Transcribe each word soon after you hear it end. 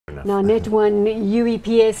enough. Now, Net1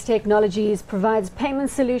 UEPS Technologies provides payment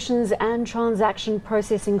solutions and transaction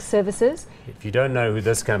processing services. If you don't know who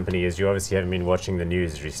this company is, you obviously haven't been watching the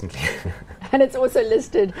news recently. And it's also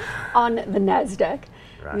listed on the Nasdaq.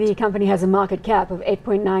 Right. The company has a market cap of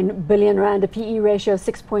 8.9 billion rand, a PE ratio of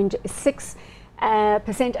 6.6%,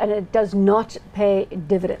 and it does not pay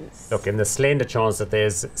dividends. Look, in the slender chance that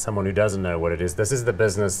there's someone who doesn't know what it is, this is the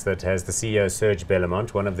business that has the CEO, Serge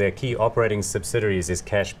Bellamont. One of their key operating subsidiaries is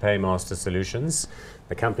Cash Paymaster Solutions,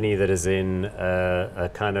 the company that is in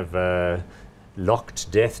a kind of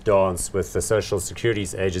locked death dance with the Social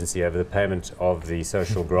Securities Agency over the payment of the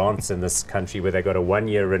social grants in this country, where they got a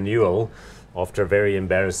one-year renewal after a very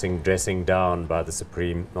embarrassing dressing down by the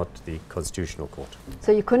Supreme, not the Constitutional Court.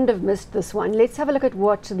 So you couldn't have missed this one. Let's have a look at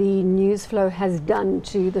what the news flow has done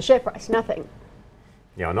to the share price. Nothing.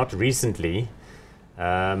 Yeah, not recently.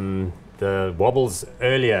 The wobbles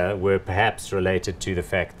earlier were perhaps related to the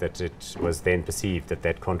fact that it was then perceived that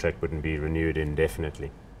that contract wouldn't be renewed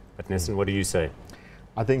indefinitely. But Nesan, what do you say?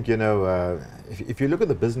 I think, you know, if you look at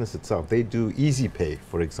the business itself, they do easy pay,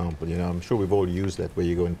 for example. You know, I'm sure we've all used that, where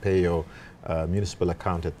you go and pay your municipal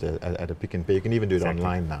account at a Pick n Pay. You can even do it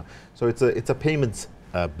online now. So it's a payments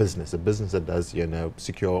business, a business that does, you know,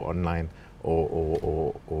 secure online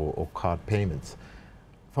or card payments.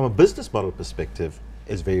 From a business model perspective,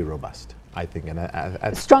 it's very robust, I think, and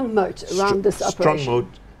a strong moat around this operation. Strong moat.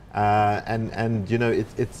 And you know,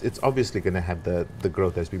 it's obviously going to have the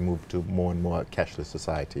growth as we move to more and more cashless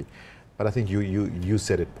society. But I think you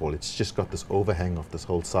said it, Paul. It's just got this overhang of this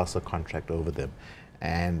whole SASSA contract over them,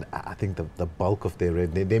 and I think the bulk of their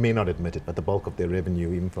revenue, they may not admit it, but the bulk of their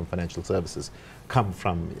revenue, even from financial services, come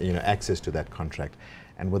from, you know, access to that contract.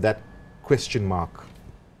 And with that question mark,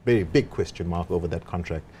 very big question mark over that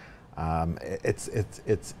contract,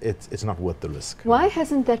 it's not worth the risk. Why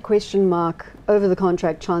hasn't that question mark over the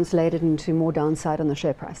contract translated into more downside on the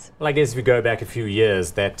share price? Well, I guess if we go back a few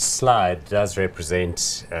years, that slide does represent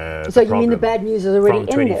so you mean the bad news is already in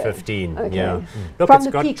there? From 2015, okay. yeah. Look, From it's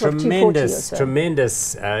the got peak of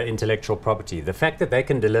tremendous intellectual property. The fact that they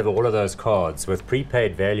can deliver all of those cards with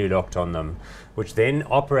prepaid value locked on them, which then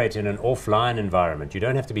operate in an offline environment. You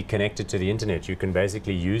don't have to be connected to the internet. You can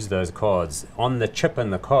basically use those cards. On the chip in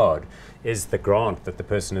the card is the grant that the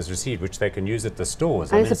person has received, which they can use at the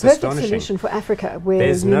stores. And I mean, it's a perfect astonishing solution for Africa, where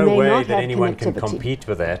there's we no may way not that have anyone can connectivity. compete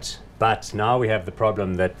with that. But now we have the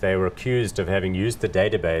problem that they were accused of having used the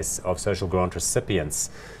database of social grant recipients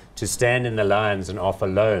to stand in the lines and offer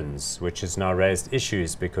loans, which has now raised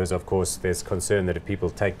issues because, of course, there's concern that if people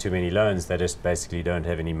take too many loans, they just basically don't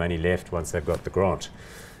have any money left once they've got the grant.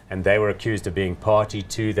 And they were accused of being party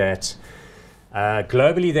to that.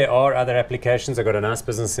 Globally, there are other applications. They've got a nice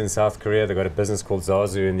business in South Korea. They've got a business called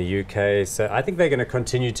Zazu in the UK. So I think they're going to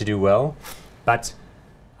continue to do well. But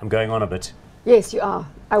I'm going on a bit. Yes, you are.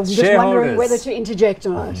 I was just wondering whether to interject or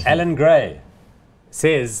not. Alan Gray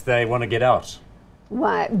says they want to get out.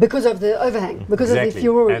 Why? Because of the overhang, because of the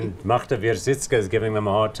fury. And Magda Wierzicka is giving them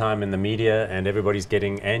a hard time in the media, and everybody's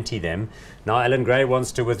getting anti them. Now Alan Gray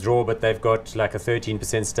wants to withdraw, but they've got like a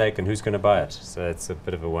 13% stake, and who's going to buy it? So it's a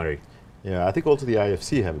bit of a worry. Yeah, I think also the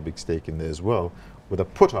IFC have a big stake in there as well, with a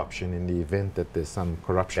put option in the event that there's some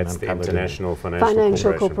corruption uncovered. That's the International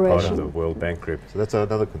Financial Corporation, part of the World Bank Group. So that's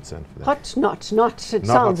another concern for them. Hot, not. It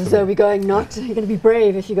sounds as though we're going not. You're going to be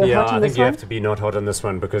brave if you go hot on this one. Yeah, I think you have to be not hot on this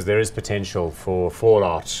one, because there is potential for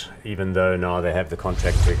fallout, even though now they have the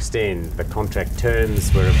contract to extend. The contract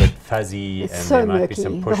terms were a bit fuzzy, it's and so there might murky. be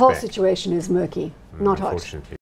some pushback. The whole situation is murky, not hot. Unfortunately.